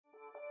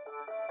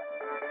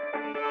To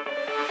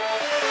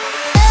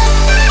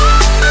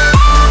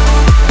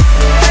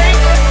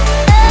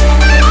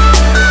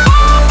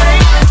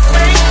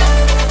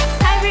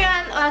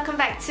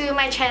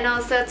my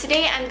channel. So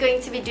today I'm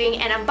going to be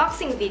doing an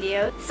unboxing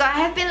video. So I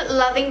have been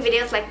loving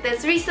videos like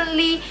this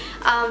recently.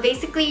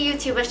 Basically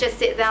YouTubers just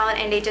sit down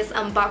and they just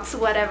unbox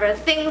whatever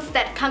things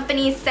that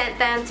companies sent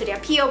them to their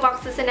PO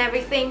boxes and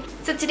everything.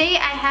 So today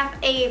I have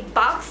a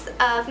box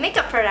of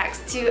makeup products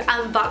to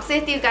unbox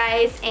with you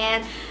guys,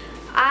 and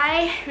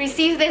I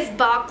received this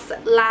box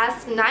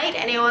last night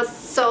and it was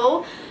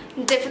so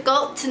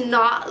difficult to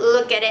not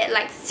look at it.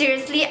 Like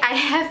seriously, I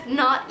have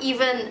not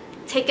even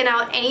taken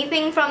out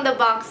anything from the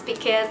box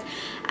because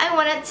I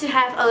wanted to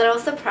have a little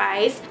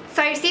surprise.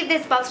 So I received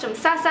this box from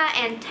SASA,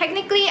 and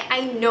technically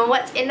I know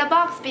what's in the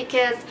box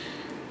because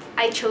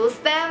I chose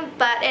them,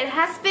 but it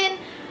has been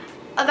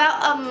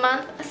about a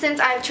month since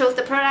I've chose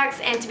the products,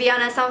 and to be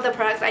honest, some of the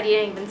products I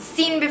didn't even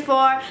seen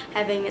before,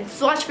 haven't even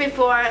swatched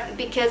before,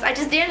 because I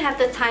just didn't have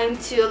the time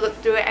to look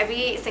through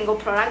every single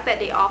product that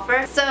they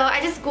offer. So I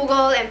just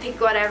googled and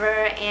picked whatever,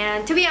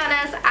 and to be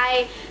honest,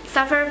 I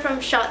suffer from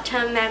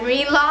short-term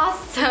memory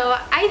loss, so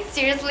I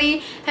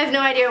seriously have no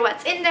idea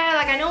what's in there.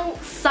 Like I know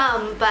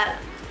some, but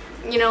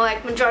you know,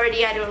 like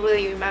majority I don't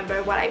really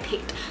remember what I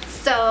picked.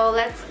 So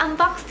let's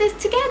unbox this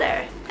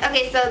together.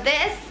 Okay, so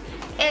this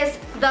is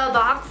the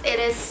box. It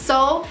is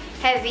so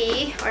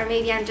heavy, or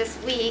maybe I'm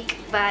just weak,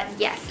 but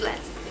yes,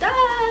 let's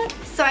start.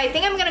 So I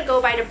think I'm gonna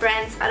go by the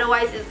brands,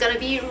 otherwise it's gonna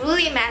be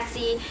really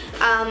messy.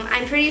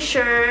 I'm pretty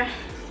sure,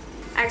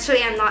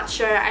 actually I'm not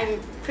sure, I'm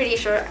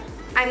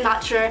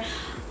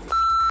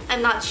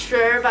not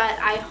sure, but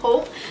I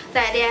hope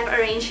that they have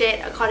arranged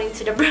it according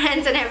to the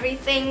brands and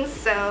everything.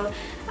 So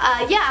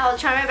yeah, I'll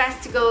try my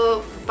best to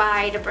go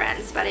by the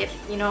brands, but if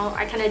you know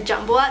I kind of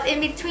jumble up in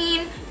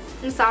between,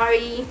 I'm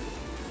sorry.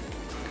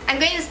 I'm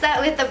going to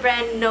start with the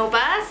brand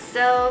Nouba.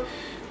 So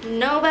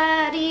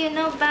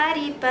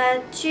nobody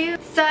but you.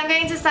 So I'm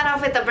going to start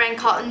off with the brand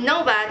called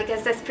Nouba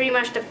because that's pretty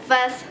much the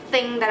first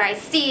thing that I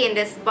see in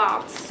this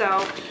box.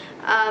 So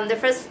the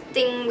first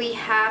thing we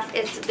have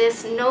is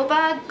this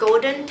Nouba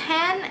Golden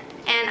Tan,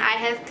 and I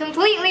have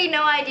completely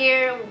no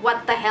idea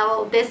what the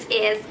hell this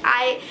is.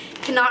 I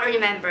cannot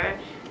remember.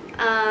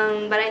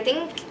 But I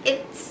think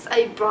it's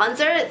a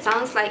bronzer, it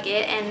sounds like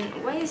it.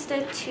 And why is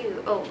there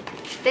two? Oh,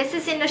 this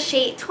is in the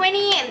shade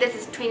 20 and this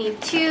is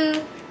 22.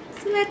 So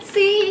let's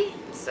see.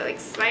 I'm so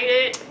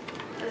excited.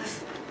 Ugh.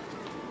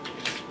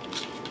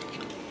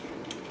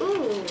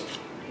 Ooh,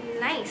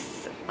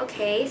 nice.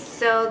 Okay,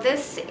 so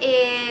this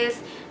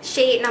is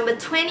shade number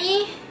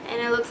 20 and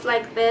it looks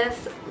like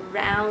this,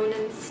 round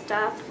and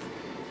stuff.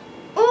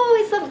 Oh,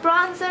 it's a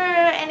bronzer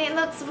and it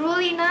looks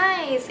really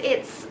nice.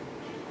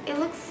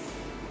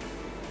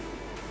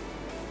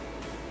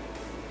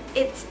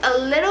 It's a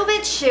little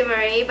bit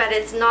shimmery, but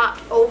it's not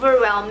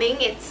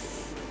overwhelming.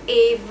 It's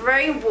a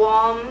very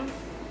warm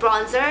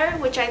bronzer,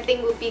 which I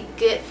think would be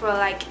good for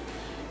like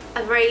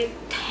a very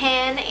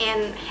tan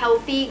and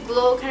healthy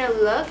glow kind of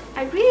look.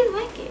 I really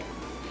like it.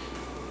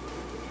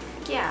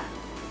 Yeah.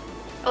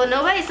 Oh,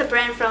 Nouba is a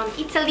brand from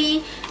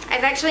Italy.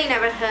 I've actually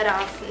never heard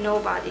of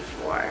Nouba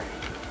before.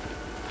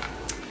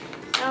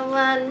 I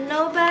want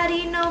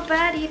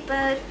nobody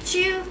but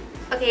you.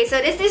 Okay,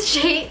 so this is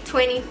shade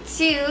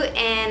 22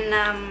 and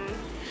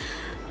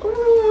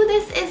ooh,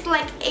 this is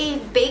like a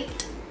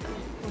baked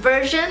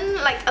version,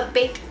 like a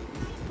baked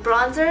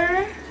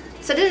bronzer.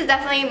 So this is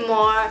definitely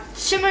more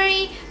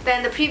shimmery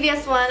than the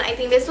previous one. I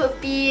think this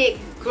would be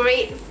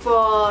great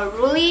for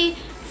really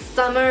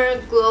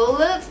summer glow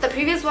looks. The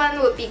previous one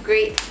would be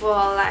great for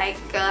like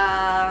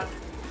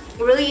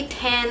really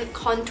tan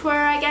contour,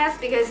 I guess,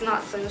 because it's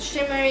not so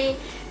shimmery.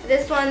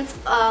 This one's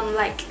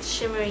like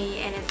shimmery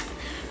and it's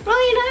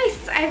really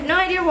nice. I have no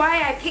idea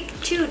why I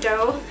picked two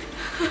though.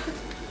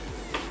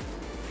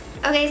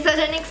 Okay, so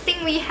the next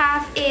thing we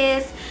have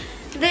is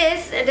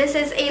this. This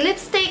is a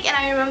lipstick, and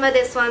I remember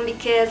this one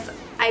because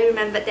I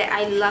remembered that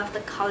I love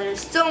the color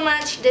so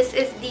much. This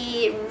is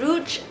the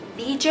Rouge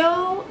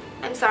Bijou.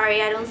 I'm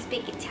sorry, I don't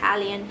speak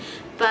Italian,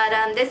 but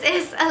this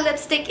is a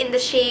lipstick in the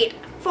shade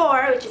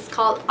 4, which is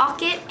called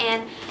Orchid,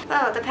 and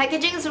wow, the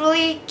packaging is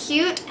really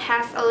cute. It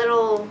has a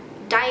little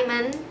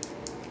diamond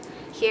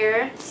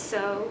here,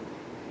 so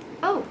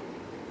oh,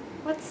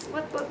 what?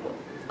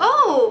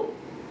 Oh!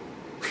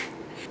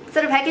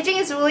 So the packaging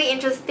is really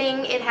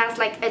interesting. It has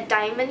like a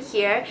diamond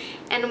here,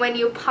 and when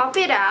you pop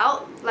it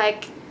out,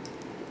 like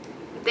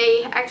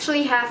they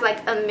actually have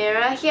like a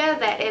mirror here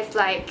that is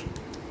like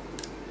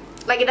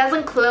it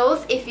doesn't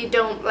close if you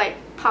don't like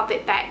pop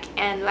it back,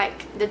 and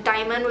like the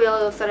diamond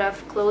will sort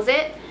of close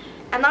it.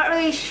 I'm not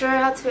really sure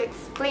how to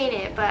explain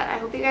it, but I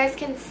hope you guys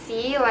can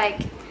see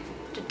like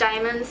the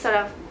diamond sort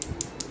of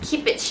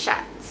keep it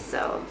shut.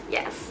 So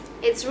yes,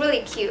 it's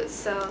really cute.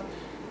 So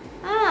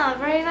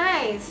very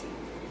nice.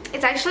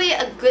 It's actually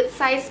a good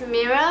size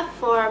mirror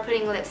for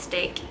putting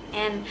lipstick,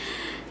 and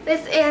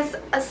this is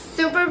a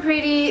super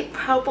pretty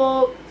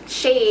purple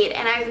shade,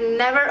 and I've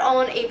never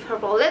owned a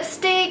purple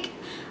lipstick.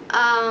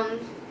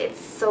 It's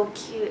so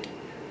cute.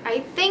 I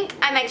think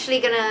I'm actually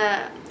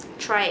gonna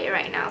try it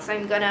right now. So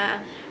I'm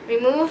gonna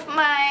remove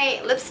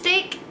my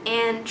lipstick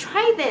and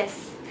try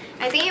this.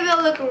 I think it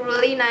will look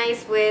really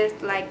nice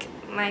with like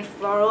my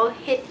floral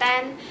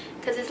headband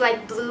because it's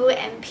like blue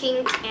and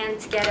pink and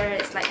together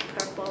it's like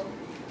purple.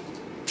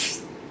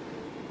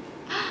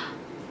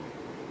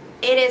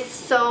 It is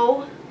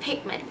so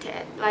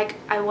pigmented, like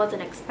I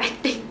wasn't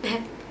expecting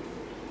that.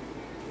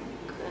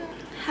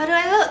 How do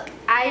I look?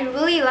 I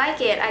really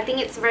like it. I think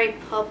it's very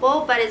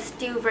purple but it's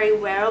still very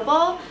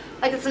wearable.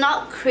 Like it's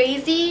not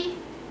crazy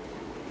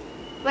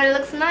but it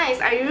looks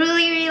nice. I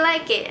really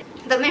like it.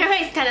 The mirror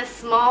is kind of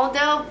small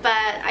though,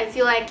 but I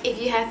feel like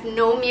if you have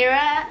no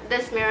mirror,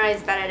 this mirror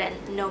is better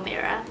than no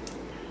mirror.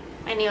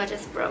 My nail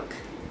just broke.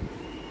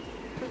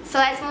 So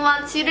let's move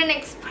on to the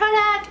next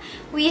product.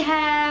 We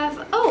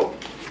have, oh,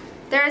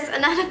 there's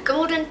another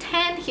golden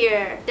tan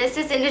here. This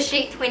is in the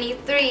shade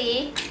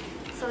 23.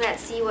 So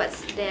let's see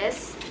what's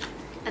this.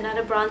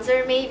 Another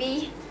bronzer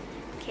maybe?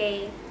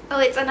 Okay. Oh,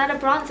 it's another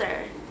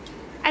bronzer.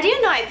 I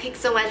didn't know I picked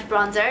so much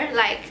bronzer.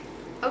 Like,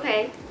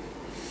 okay.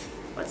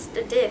 What's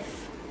the diff?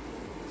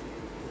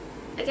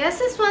 I guess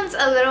this one's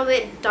a little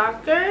bit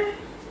darker.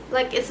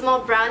 Like it's more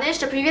brownish.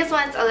 The previous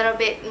one's a little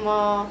bit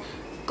more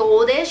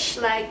goldish.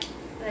 Like,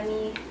 let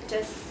me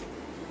just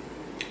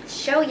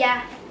show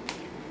ya.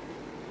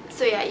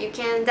 So yeah, you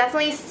can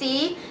definitely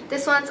see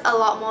this one's a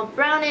lot more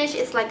brownish.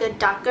 It's like a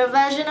darker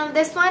version of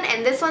this one,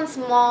 and this one's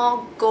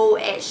more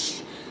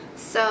goldish.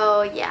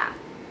 So yeah,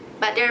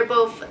 but they're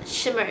both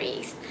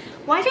shimmeries.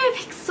 Why did I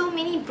pick so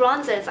many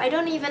bronzers? I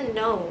don't even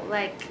know.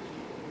 Like,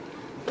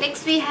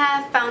 next we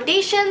have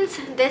foundations.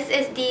 This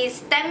is the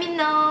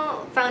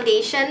Staminal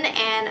Foundation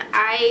and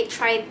I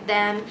tried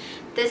them.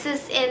 This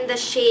is in the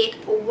shade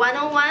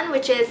 101,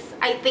 which is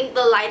I think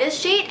the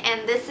lightest shade,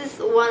 and this is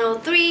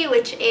 103,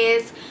 which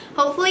is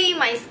hopefully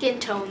my skin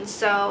tone.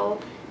 So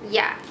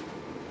yeah.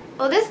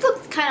 Oh, this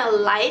looks kind of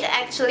light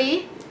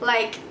actually.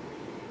 Like,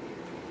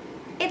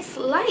 it's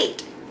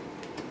light.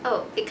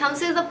 Oh, it comes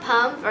with a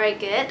pump, very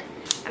good.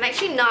 I'm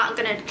actually not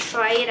gonna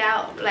try it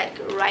out like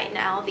right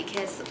now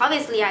because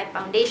obviously I have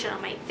foundation on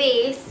my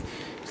face.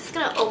 Just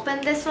gonna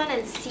open this one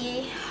and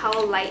see how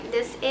light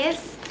this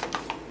is.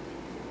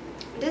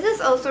 This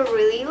is also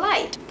really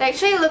light. They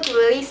actually look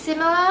really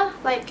similar.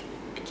 Like,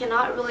 I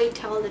cannot really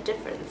tell the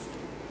difference.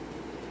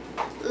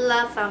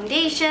 Love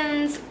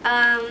foundations.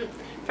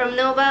 From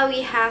Nouba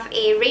we have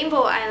a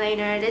rainbow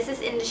eyeliner. This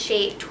is in the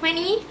shade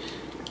 20.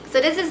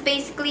 So this is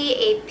basically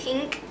a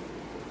pink,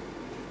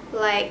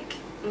 like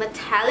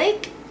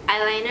metallic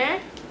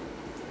eyeliner,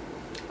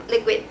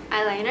 liquid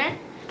eyeliner.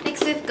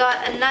 Next we've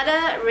got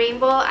another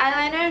rainbow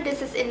eyeliner.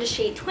 This is in the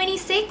shade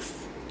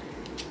 26.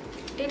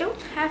 They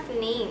don't have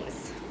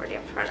names for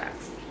their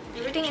products.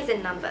 Everything is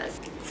in numbers.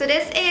 So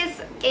this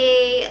is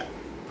a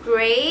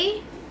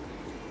gray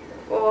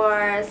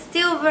or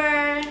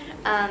silver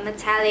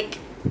metallic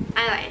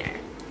eyeliner.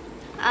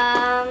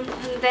 And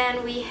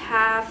then we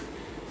have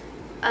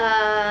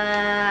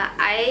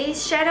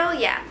eyeshadow.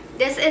 Yeah,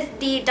 this is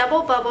the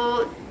double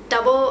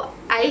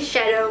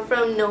eyeshadow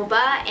from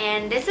Nouba,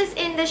 and this is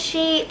in the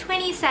shade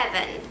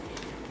 27.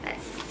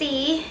 Let's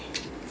see.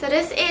 So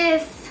this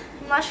is,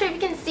 I'm not sure if you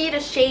can see the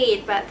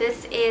shade, but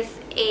this is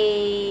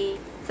a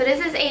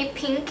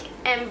pink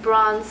and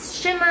bronze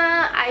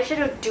shimmer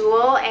eyeshadow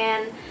duo,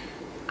 and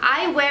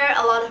I wear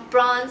a lot of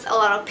bronze, a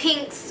lot of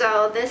pink,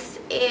 so this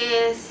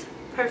is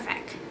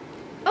perfect.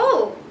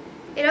 Oh,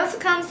 it also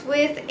comes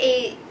with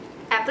a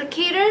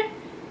applicator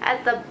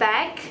at the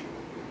back,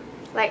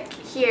 like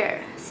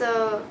here.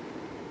 So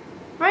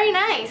very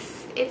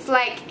nice. It's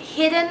like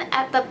hidden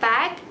at the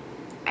back.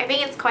 I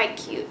think it's quite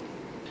cute.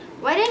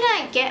 Why didn't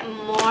I get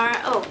more?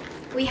 Oh,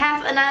 we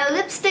have another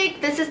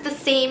lipstick. This is the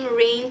same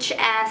range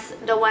as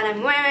the one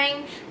I'm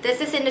wearing. This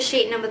is in the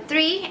shade number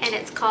 3 and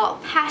it's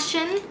called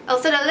Passion.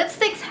 Also, the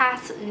lipsticks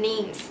has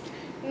names.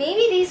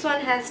 Maybe this one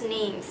has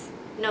names.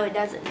 No, it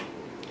doesn't.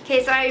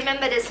 Okay, so I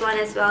remember this one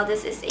as well.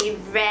 This is a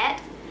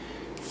red,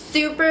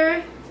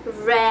 super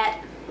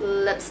red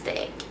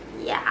lipstick.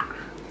 Yeah.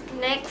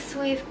 Next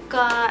we've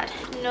got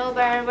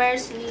Nouba.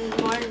 Where's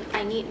more?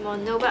 I need more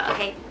Nouba.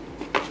 Okay.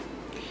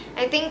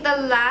 I think the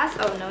last,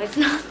 oh no, it's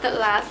not the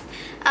last.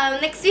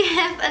 Next we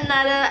have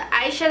another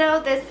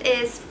eyeshadow. This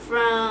is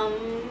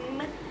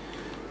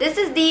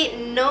the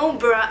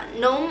Nombra.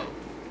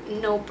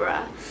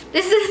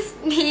 This is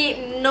the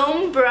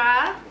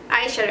Nombra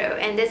eyeshadow,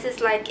 and this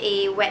is like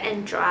a wet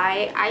and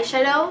dry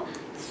eyeshadow.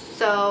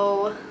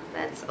 So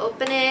let's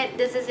open it.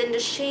 This is in the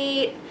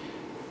shade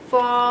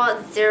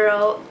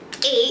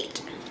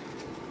 408.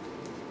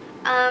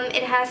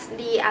 It has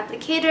the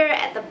applicator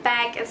at the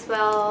back as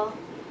well.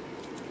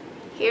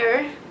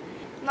 Here,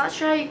 I'm not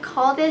sure how you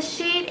call this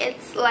shade.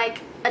 It's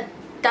like a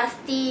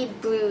dusty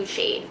blue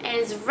shade, and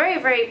it's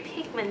very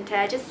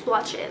pigmented. Just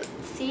watch it.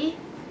 See?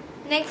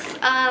 Next,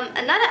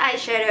 another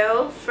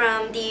eyeshadow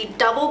from the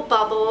Double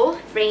Bubble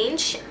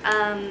range.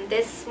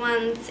 This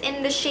one's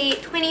in the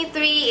shade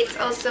 23. It's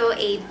also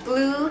a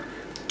blue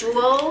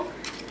duo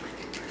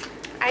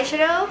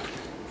eyeshadow.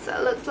 So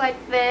it looks like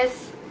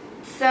this.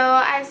 so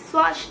I've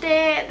swatched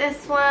it.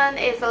 This one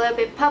is a little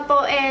bit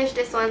purple-ish.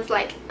 This one's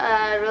like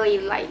a really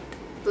light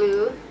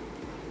blue.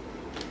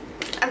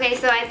 Okay,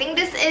 so I think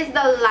this is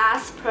the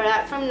last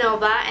product from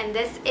Nouba, and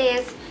this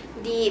is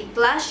the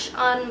blush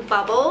on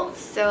Bubble.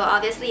 So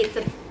obviously it's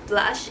a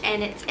blush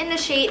and it's in the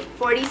shade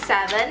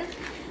 47.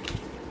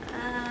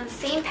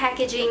 Same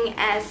packaging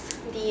as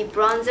the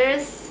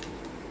bronzers.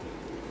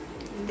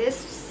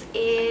 This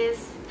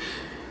is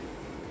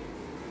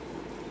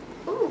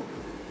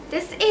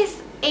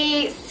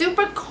a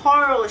super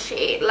coral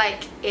shade,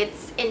 like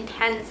it's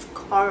intense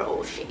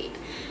coral shade.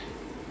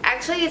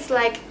 Actually, it's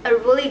like a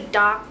really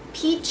dark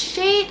peach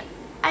shade.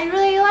 I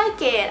really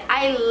like it.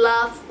 I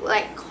love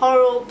like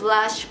coral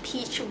blush,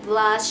 peach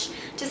blush,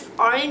 just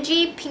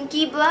orangey,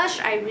 pinky blush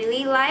I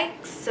really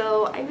like.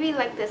 So I really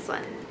like this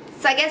one.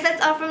 So I guess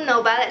that's all from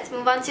Nouba. Let's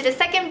move on to the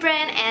second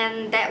brand,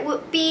 and that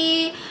would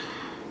be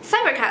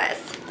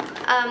CyberColors.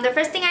 The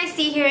first thing I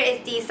see here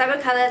is the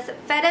CyberColors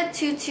Feather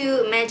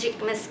Tutu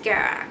Magic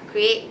Mascara.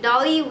 Create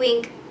dolly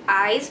wink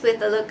eyes with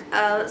a look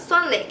of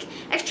Swan Lake.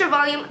 Extra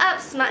volume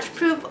up, smudge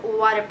proof,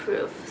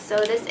 waterproof. So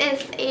this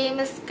is a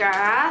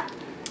mascara.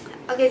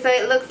 Okay, so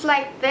it looks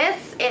like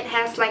this. It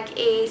has like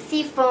a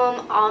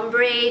seafoam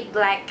ombre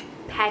black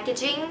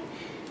packaging,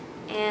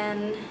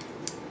 and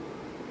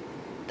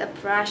the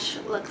brush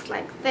looks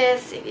like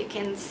this, if you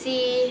can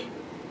see.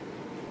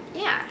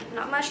 Yeah,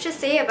 not much to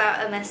say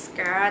about a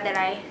mascara that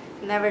I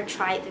never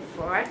tried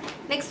before.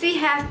 Next we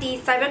have the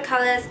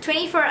CyberColors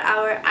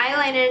 24-Hour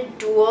Eyeliner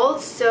Duo.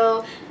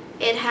 So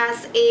it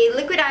has a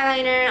liquid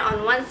eyeliner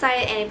on one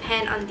side and a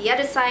pen on the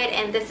other side,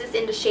 and this is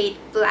in the shade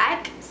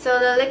black. So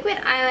the liquid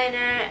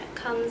eyeliner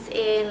comes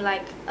in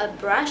like a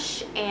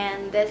brush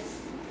and this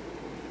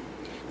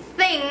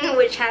thing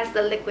which has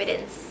the liquid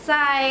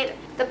inside.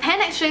 The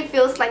pen actually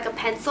feels like a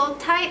pencil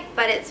type,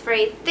 but it's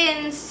very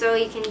thin, so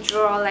you can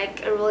draw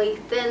like a really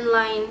thin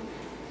line.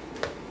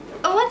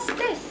 Oh, what's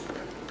this?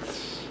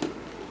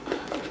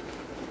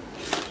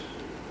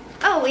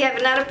 Oh, we have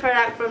another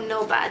product from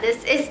Nouba.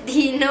 This is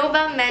the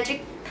Nouba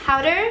Magic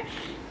Powder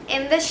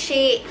in the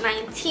shade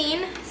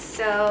 19.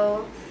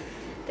 So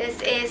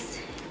this is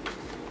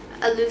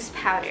a loose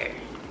powder.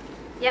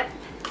 Yep,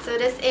 so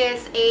this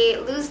is a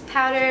loose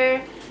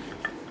powder,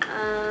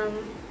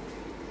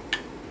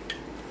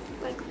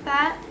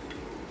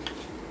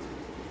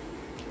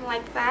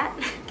 like that.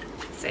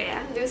 So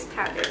yeah, loose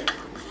powder.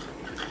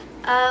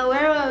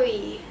 Where were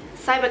we?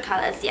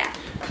 CyberColors, yeah.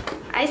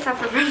 I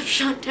suffer from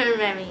short-term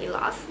memory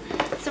loss.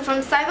 So from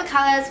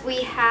CyberColors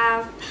we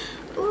have,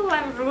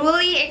 I'm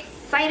really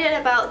excited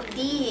about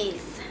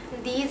these.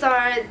 These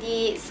are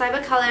the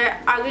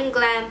CyberColor Argan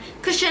Glam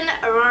Cushion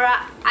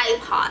Aurora eye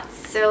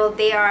pots. So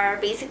they are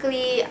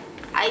basically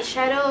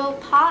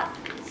eyeshadow pots,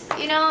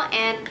 you know,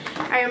 and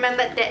I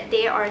remembered that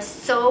they are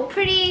so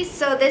pretty.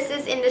 So this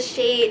is in the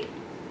shade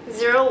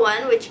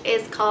 01, which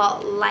is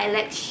called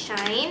Lilac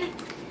Shine.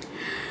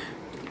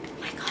 Oh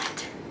my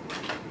god,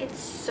 it's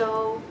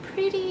so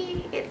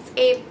pretty. It's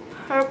a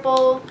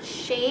purple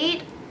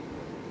shade,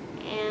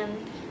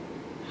 and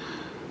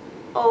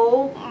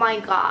oh my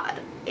god,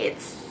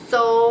 it's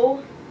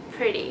so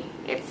pretty.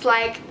 It's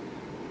like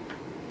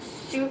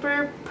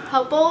super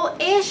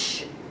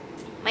purple-ish.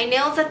 My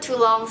nails are too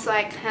long, so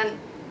I can't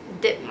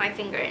dip my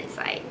finger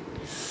inside.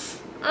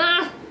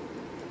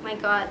 My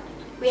god.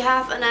 We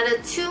have another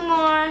two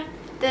more.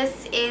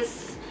 This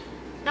is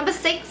number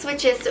 6,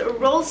 which is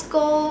Rose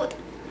Gold.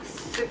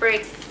 Super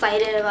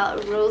excited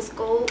about Rose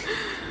Gold.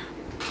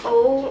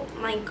 Oh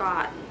my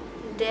god.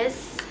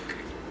 This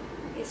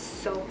is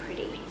so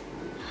pretty.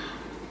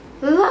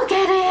 Look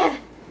at it!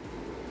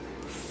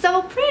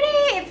 So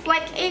pretty! It's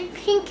like a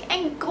pink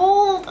and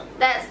gold.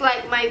 That's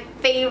like my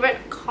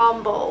favorite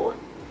combo.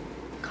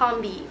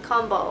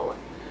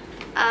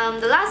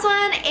 The last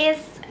one is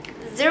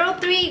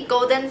 03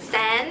 Golden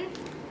Sand.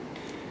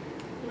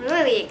 I'm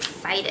really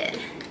excited.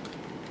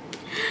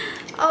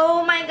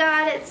 Oh my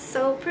god, it's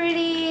so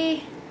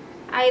pretty.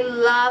 I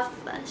love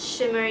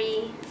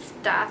shimmery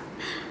stuff.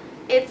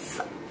 It's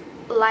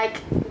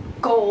like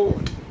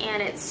gold,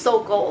 and it's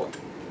so gold,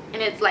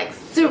 and it's like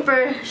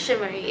super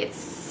shimmery. It's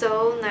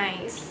so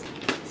nice.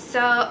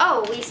 So,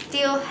 oh, we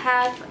still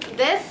have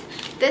this.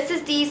 This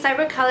is the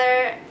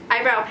CyberColor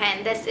eyebrow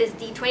pen. This is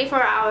the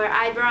 24-Hour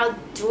Eyebrow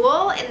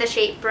Duo in the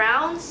shade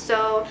brown.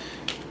 So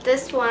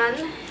this one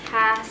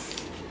has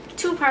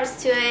two parts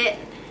to it.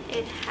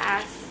 It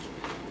has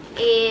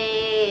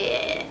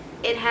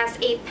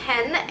a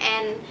pen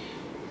and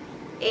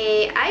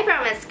a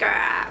eyebrow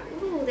mascara.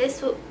 Ooh,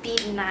 this would be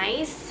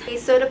nice. Okay,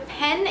 so the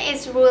pen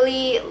is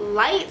really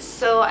light,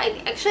 so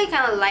I actually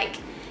kind of like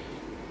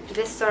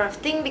this sort of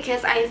thing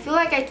because I feel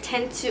like I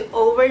tend to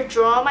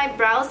overdraw my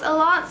brows a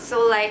lot,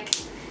 so like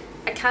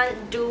I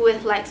can't do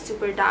with like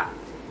super dark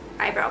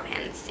eyebrow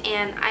pens.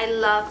 And I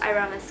love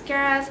eyebrow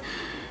mascaras.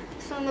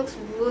 This one looks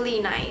really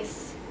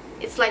nice.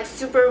 It's like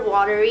super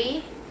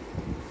watery.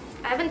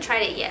 I haven't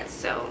tried it yet,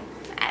 so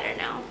I don't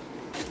know.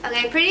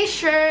 Okay, pretty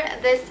sure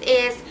this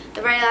is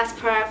the very last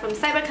product from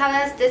Cyber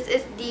Colors. This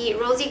is the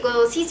Rosy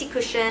Glow CC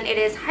Cushion. It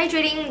is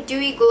Hydrating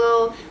Dewy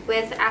Glow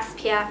with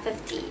SPF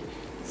 50.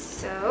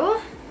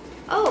 So,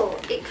 oh,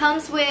 it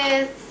comes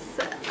with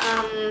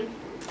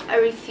a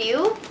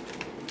refill.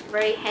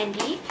 Very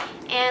handy.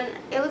 And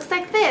it looks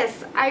like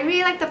this. I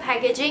really like the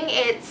packaging.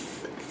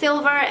 It's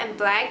silver and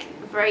black.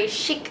 Very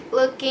chic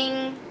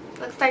looking.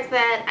 Looks like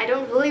that. I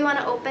don't really want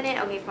to open it.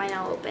 Okay, fine,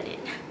 I'll open it.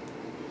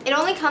 It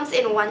only comes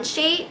in one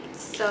shade,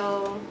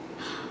 so...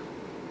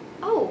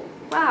 Oh,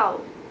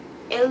 wow.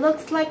 It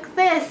looks like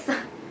this.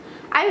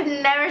 I've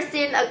never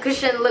seen a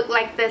cushion look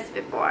like this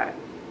before.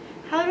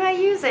 How do I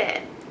use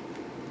it?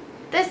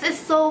 This is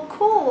so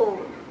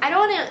cool. I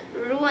don't want to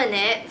ruin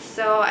it,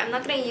 so I'm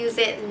not going to use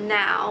it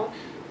now.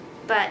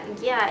 But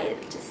yeah,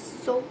 it's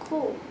just so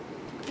cool.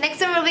 Next,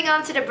 we're moving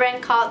on to the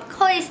brand called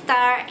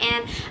Collistar,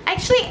 and I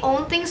actually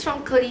own things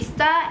from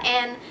Collistar,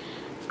 and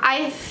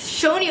I've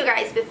shown you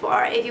guys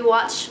before. If you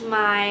watch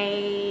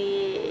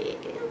my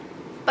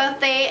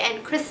birthday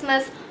and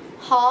Christmas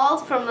haul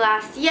from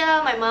last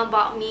year, my mom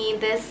bought me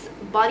this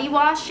body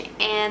wash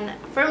and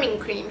firming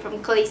cream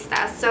from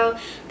Collistar. So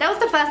that was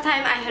the first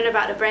time I heard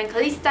about the brand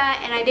Collistar,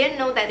 and I didn't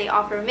know that they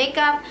offer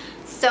makeup.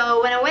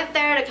 So when I went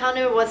there, the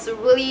counter was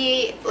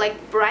really like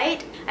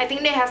bright. I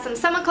think they have some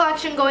summer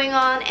collection going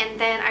on, and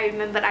then I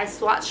remembered I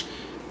swatched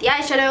the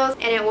eyeshadows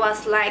and it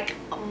was like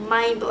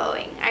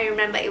mind-blowing. I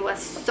remember it was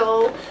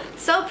so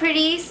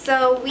pretty.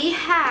 So we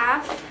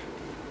have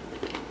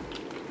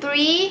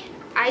 3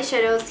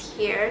 eyeshadows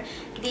here.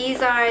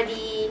 These are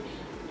the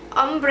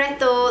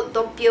Ombretto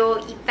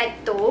Doppio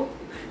Effetto.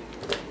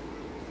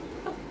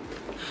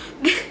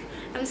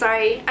 I'm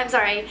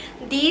sorry.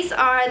 These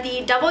are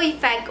the Double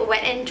Effect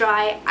Wet and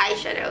Dry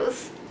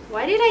eyeshadows.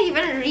 Why did I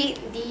even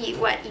read the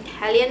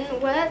Italian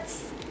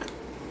words?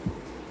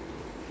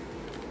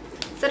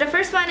 So the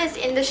first one is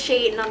in the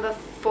shade number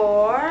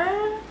 4,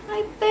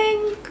 I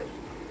think.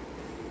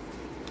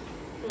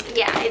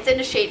 Yeah, it's in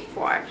the shade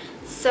 4.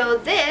 So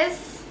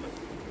this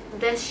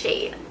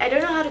shade, I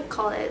don't know how to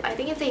call it. I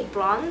think it's a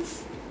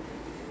bronze.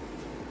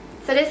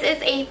 So this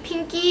is a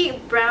pinky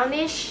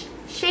brownish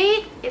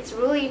shade. It's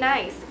really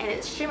nice and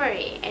it's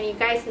shimmery, and you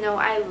guys know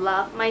I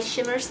love my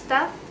shimmer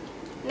stuff.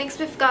 Next,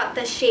 we've got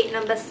the shade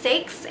number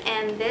 6,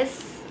 and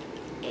this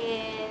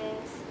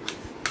is...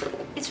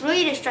 It's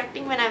really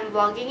distracting when I'm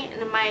vlogging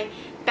and my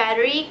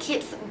battery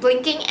keeps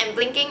blinking and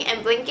blinking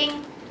and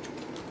blinking.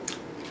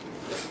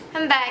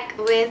 I'm back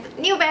with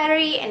new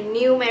battery and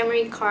new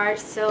memory card.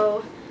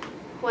 So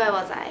where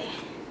was I?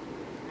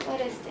 What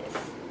is this?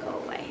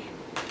 Go away.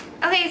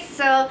 Okay,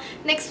 so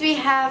next we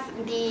have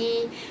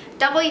the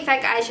Double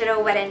Effect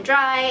Eyeshadow Wet and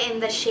Dry in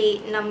the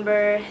shade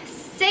number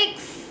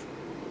 6.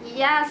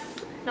 Yes,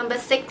 number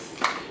 6.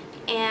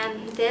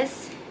 And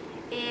this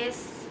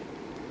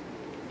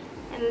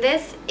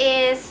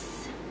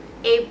is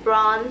a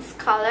bronze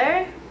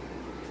color.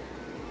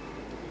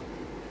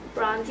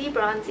 Bronzy.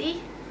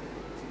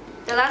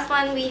 The last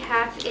one we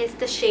have is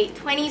the shade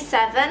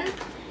 27,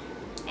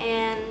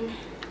 and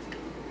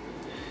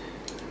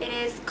it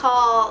is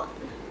called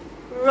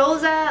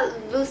Rosa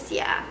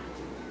Lucia,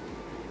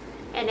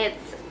 and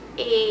it's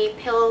a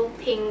pale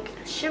pink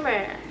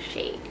shimmer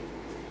shade.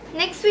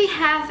 Next we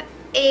have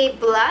a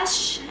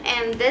blush,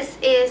 and this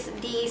is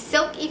the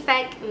Silk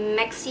Effect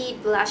Maxi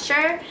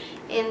blusher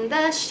in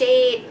the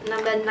shade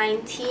number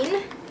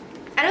 19.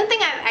 I don't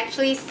think I've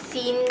actually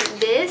seen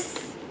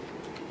this.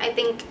 I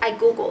think I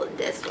googled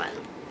this one.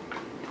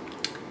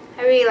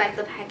 I really like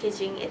the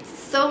packaging. It's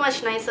so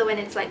much nicer when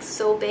it's like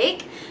so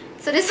big.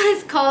 So this one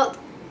is called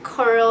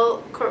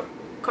Corallo,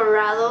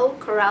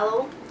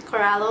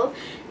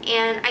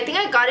 and I think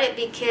I got it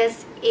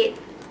because it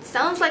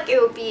sounds like it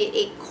would be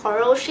a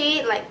coral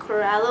shade, like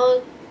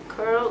coral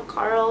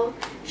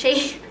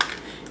shade.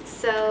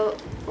 So,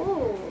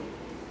 ooh.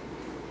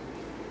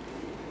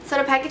 So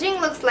the packaging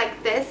looks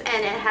like this,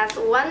 and it has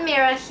one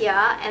mirror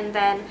here and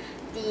then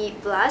the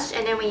blush,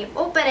 and then when you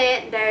open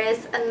it, there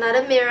is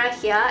another mirror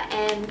here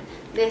and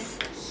this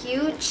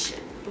huge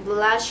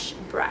blush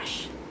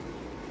brush.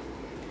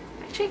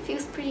 Actually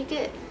feels pretty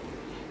good.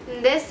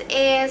 And this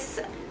is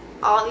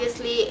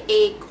obviously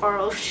a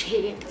coral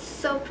shade.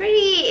 So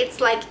pretty. It's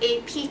like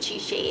a peachy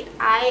shade.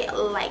 I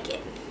like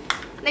it.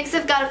 Next,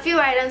 I've got a few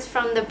items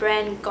from the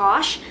brand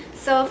Gosh.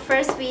 So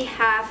first we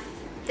have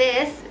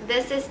this.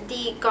 This is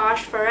the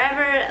Gosh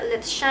Forever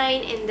Lip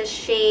Shine in the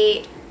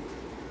shade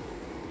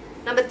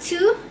number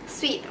 2,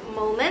 Sweet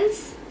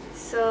Moments.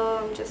 So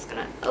I'm just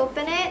gonna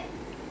open it.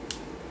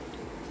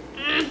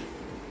 I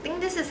think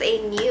this is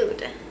a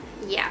nude.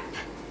 Yep.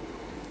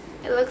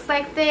 It looks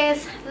like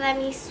this. Let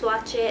me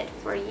swatch it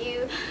for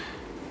you.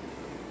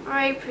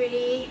 Alright,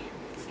 pretty.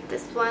 It's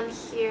this one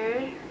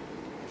here.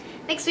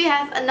 Next we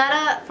have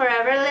another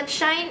Forever Lip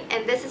Shine,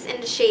 and this is in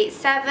the shade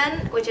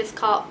 7, which is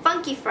called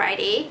Funky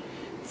Friday.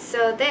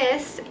 So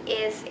this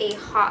is a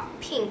hot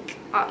pink,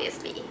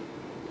 obviously,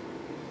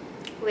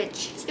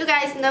 which you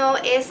guys know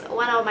is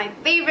one of my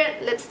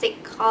favorite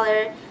lipstick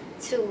color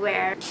to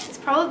wear. It's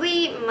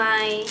probably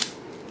my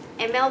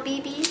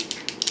MLBB.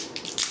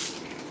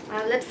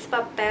 my lips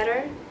up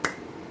better.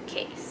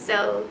 Okay,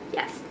 so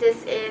yes,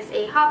 this is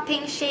a hot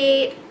pink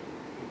shade.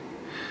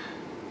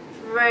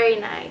 Very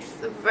nice,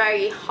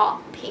 very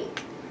hot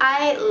pink.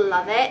 I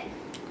love it.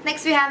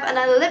 Next we have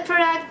another lip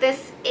product.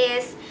 This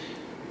is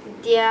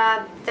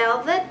their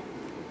Velvet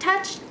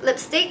Touch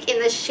lipstick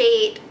in the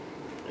shade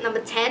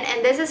number 10,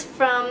 and this is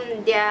from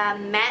their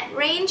matte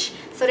range.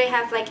 So they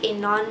have like a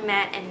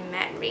non-matte and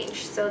matte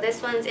range. So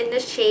this one's in the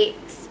shade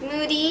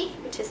Smoothie,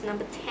 which is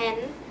number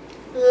 10.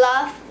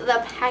 Love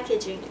the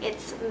packaging.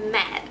 It's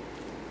matte.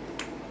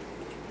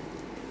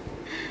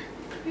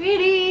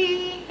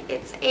 Pretty.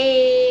 It's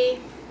a, I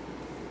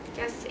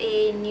guess,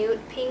 a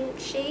nude pink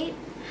shade.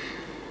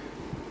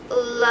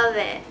 Love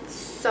it.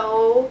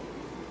 So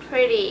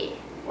pretty.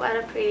 What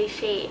a pretty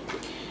shade.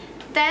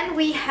 Then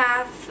we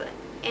have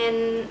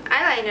an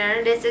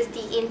eyeliner. This is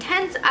the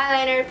Intense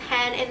Eyeliner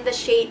Pen in the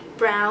shade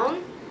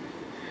Brown.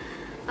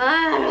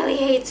 I really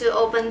hate to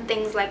open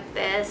things like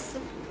this.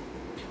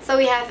 So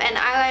we have an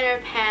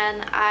eyeliner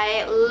pen.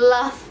 I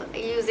love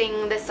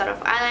using this sort of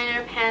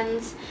eyeliner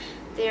pens.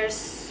 They're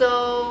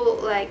so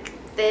like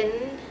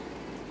thin.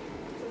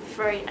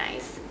 Very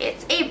nice.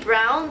 It's a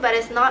brown, but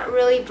it's not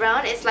really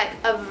brown. It's like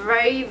a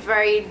very,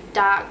 very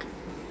dark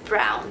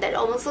brown that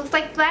almost looks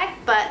like black,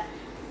 but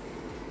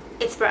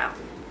it's brown.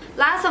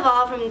 Last of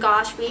all, from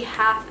Gosh, we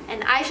have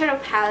an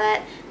eyeshadow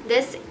palette.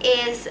 This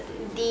is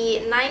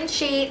the 9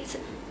 Shades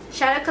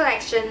Shadow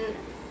Collection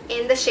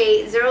in the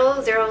shade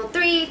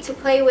 003 to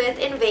play with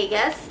in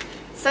Vegas.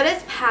 So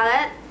this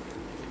palette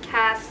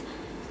has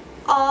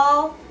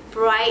all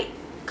bright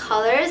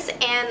colors,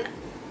 and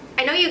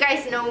I know you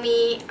guys know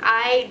me,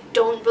 I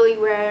don't really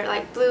wear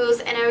like blues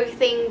and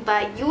everything,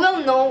 but you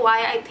will know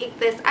why I picked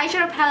this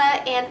eyeshadow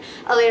palette in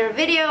a later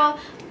video.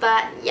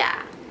 But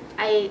yeah,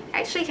 I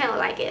actually kind of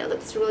like it. It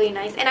looks really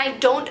nice, and I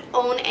don't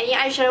own any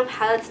eyeshadow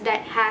palettes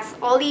that has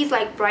all these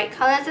like bright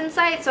colors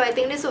inside, so I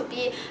think this would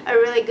be a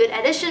really good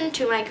addition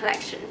to my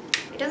collection.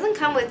 It doesn't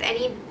come with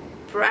any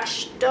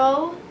brush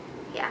though.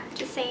 Yeah,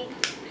 just saying.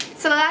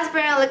 So the last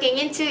brand I'm looking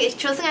into is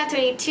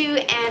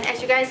Chosungah22, and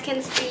as you guys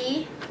can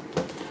see,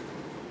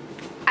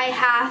 I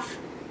have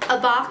a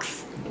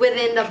box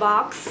within the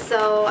box.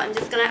 So I'm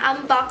just gonna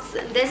unbox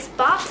this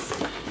box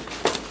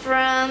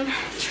from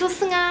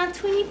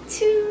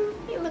Chosungah22.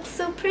 It looks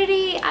so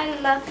pretty. I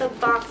love the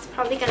box.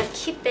 Probably gonna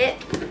keep it.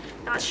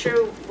 Not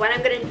sure what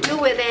I'm gonna do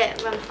with it,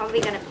 but I'm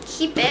probably gonna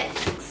keep it.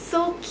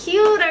 So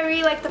cute. I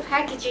really like the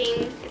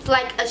packaging. It's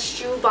like a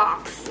shoe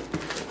box.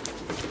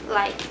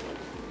 Like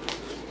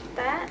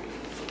that,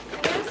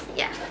 I guess.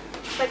 Yeah,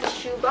 it's like a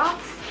shoe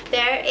box.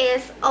 There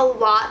is a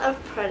lot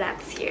of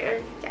products here,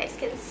 you guys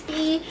can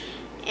see.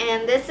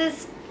 And this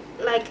is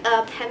like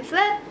a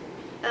pamphlet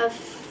of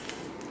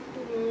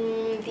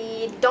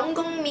the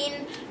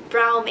Donggongmin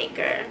Brow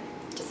Maker.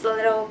 Just a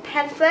little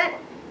pamphlet.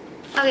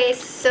 Okay,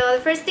 so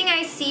the first thing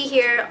I see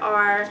here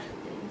are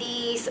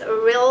these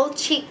Real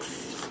Cheek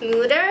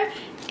Smoother,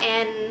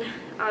 and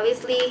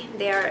obviously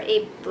they are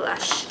a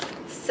blush.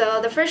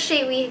 So the first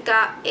shade we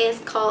got is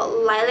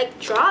called Lilac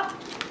Drop,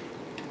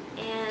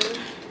 and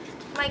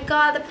oh my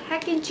god, the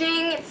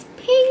packaging, it's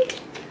pink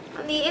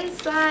on the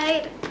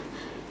inside.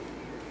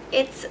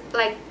 It's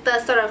like the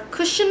sort of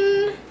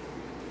cushion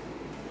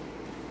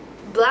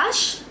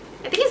blush.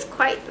 I think it's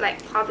quite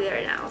like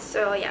popular now.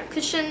 So yeah,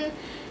 cushion.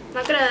 I'm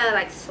not gonna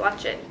like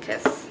swatch it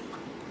because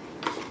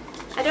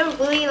I don't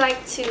really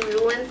like to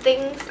ruin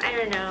things. I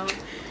don't know.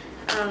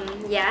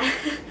 Yeah.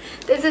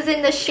 This is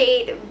in the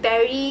shade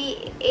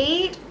Berry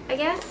 8, I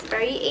guess.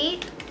 Berry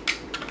 8.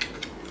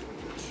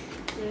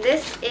 And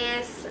this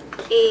is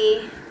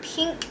a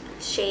pink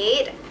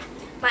shade.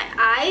 My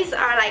eyes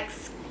are like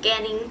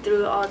scanning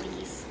through all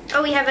these.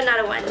 Oh, we have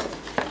another one.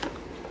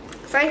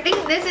 So I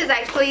think this is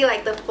actually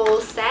like the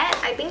full set.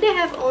 I think they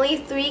have only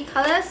 3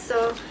 colors,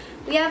 so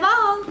we have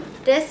all.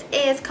 This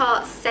is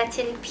called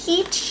Satin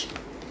Peach.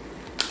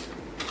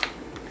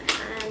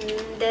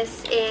 And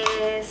this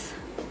is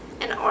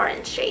an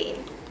orange shade.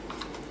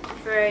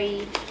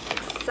 Very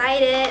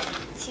excited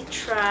to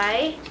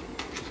try.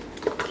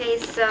 Okay,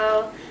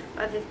 so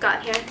what we've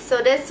got here.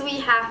 So this we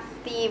have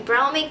the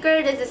Brow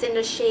Maker. This is in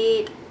the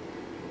shade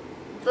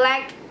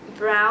Black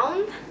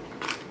Brown.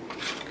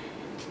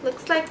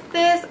 Looks like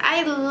this.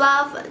 I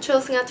love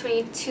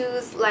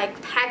Chosungah22's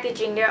like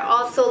packaging. They're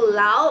also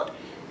loud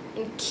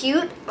and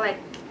cute. Like,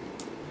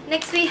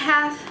 next we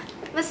have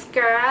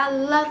mascara.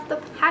 Love the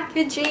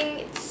packaging.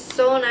 It's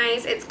so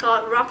nice. It's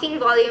called Rocking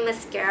Volume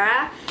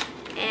Mascara,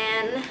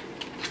 and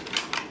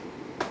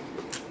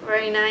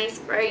very nice,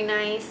 very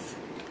nice.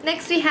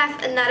 Next we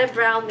have another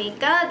brow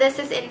maker. This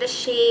is in the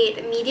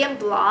shade Medium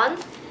Blonde.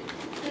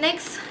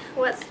 Next,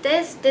 what's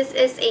this? This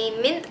is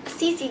a Mint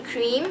CC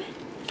Cream.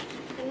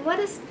 And what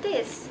is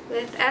this?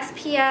 With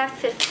SPF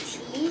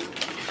 50.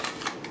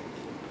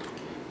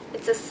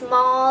 It's a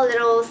small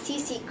little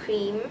CC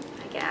cream,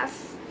 I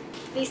guess.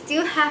 They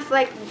still have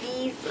like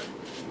these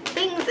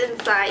things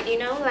inside, you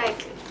know,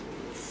 like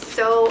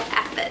so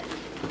effort.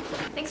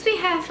 Next we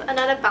have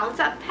another Bounce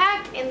Up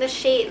pack in the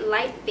shade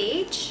Light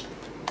Beige.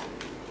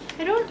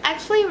 I don't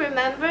actually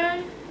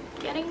remember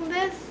getting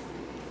this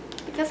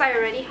because I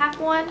already have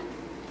one.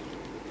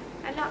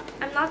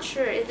 I'm not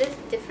sure. Is this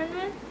a different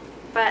one?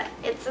 But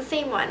it's the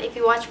same one. If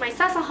you watch my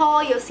SASA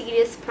haul, you'll see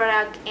this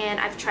product and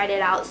I've tried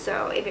it out.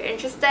 So if you're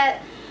interested,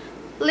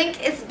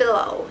 link is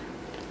below.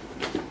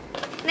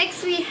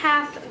 Next we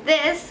have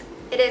this.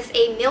 It is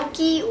a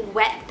milky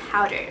wet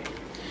powder.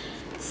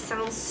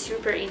 Sounds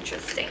super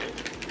interesting.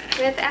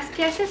 With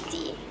SPF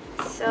 50.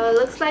 So it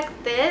looks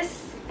like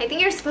this. I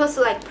think you're supposed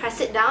to like press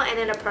it down and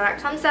then the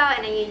product comes out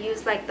and then you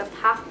use like the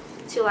puff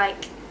to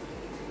like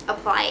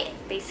apply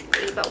it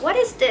basically. But what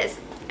is this?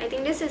 I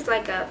think this is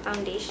like a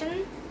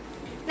foundation.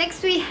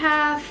 Next we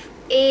have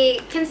a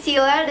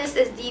concealer. This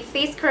is the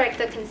Face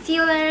Corrector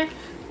Concealer.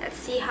 Let's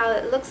see how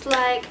it looks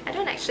like. I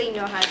don't actually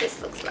know how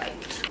this looks like.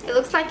 It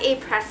looks like a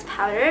pressed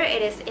powder.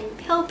 It is in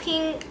pale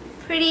pink.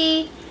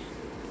 Pretty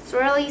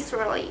swirly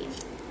swirly.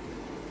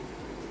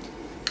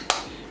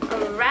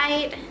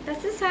 Alright,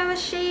 does this have a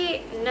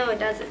shade? No, it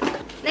doesn't.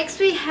 Next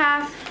we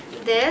have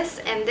this,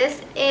 and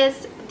this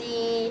is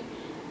the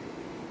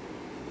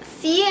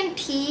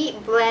C&P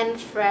Blend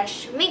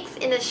Fresh Mix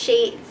in the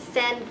shade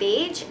Sand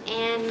Beige,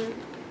 and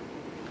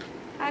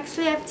I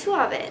actually have two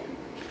of it.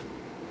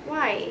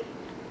 Why?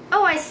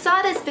 Oh, I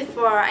saw this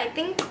before. I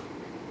think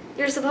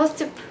you're supposed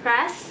to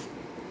press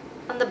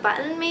on the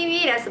button,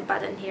 maybe. There's a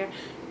button here.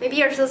 Maybe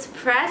you're supposed to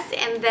press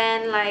and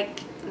then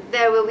like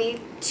there will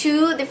be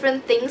two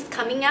different things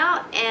coming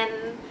out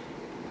and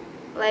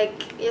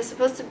like you're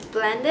supposed to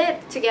blend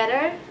it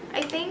together,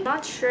 I think.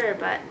 Not sure,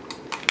 but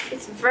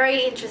it's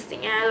very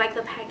interesting and I like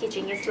the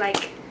packaging. It's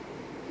like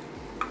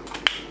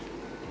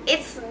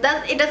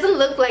it doesn't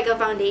look like a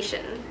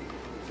foundation.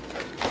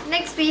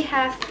 Next we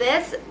have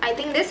this. I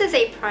think this is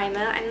a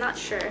primer. I'm not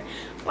sure.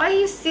 Why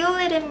you seal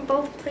it in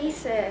both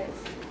places?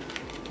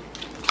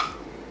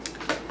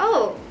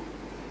 Oh,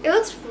 it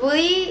looks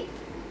really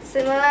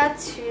similar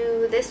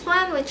to this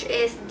one, which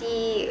is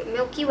the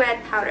Milky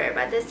Wet powder,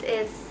 but this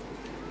is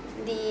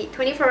the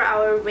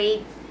 24-hour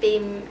Ray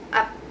Beam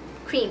Up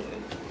Cream.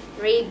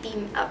 Ray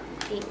Beam Up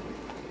Cream.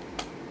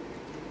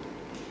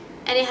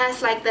 And it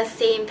has like the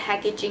same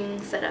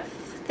packaging sort of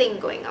thing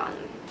going on.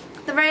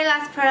 The very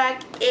last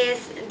product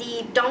is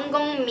the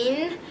Donggong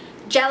Min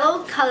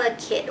Jello Color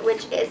Kit,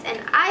 which is an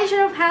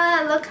eyeshadow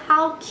palette. Look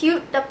how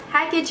cute the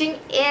packaging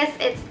is.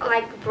 It's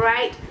like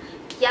bright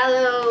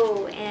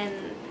yellow and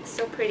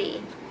so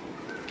pretty.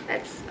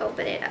 Let's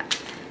open it up.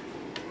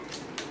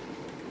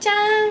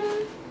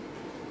 Jan!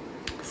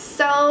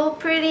 So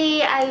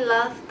pretty. I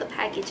love the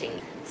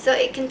packaging. So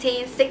it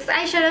contains 6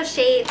 eyeshadow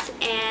shades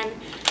and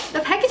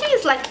the packaging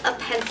is like a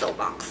pencil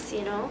box,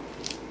 you know.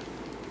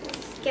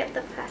 Let's get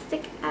the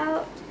plastic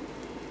out.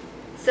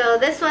 So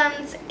this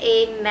one's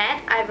a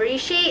matte ivory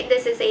shade.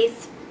 This is a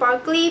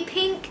sparkly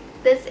pink.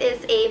 This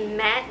is a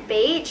matte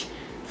beige,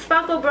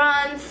 sparkle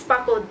bronze,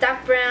 sparkle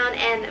dark brown,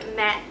 and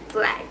matte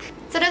black.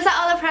 So those are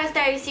all the products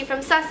that I received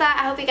from SASA.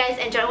 I hope you guys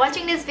enjoyed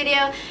watching this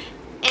video.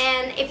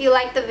 And if you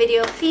liked the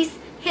video, please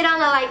hit on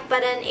the like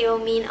button. It will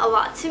mean a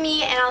lot to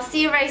me. And I'll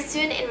see you very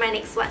soon in my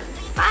next one.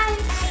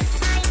 Bye!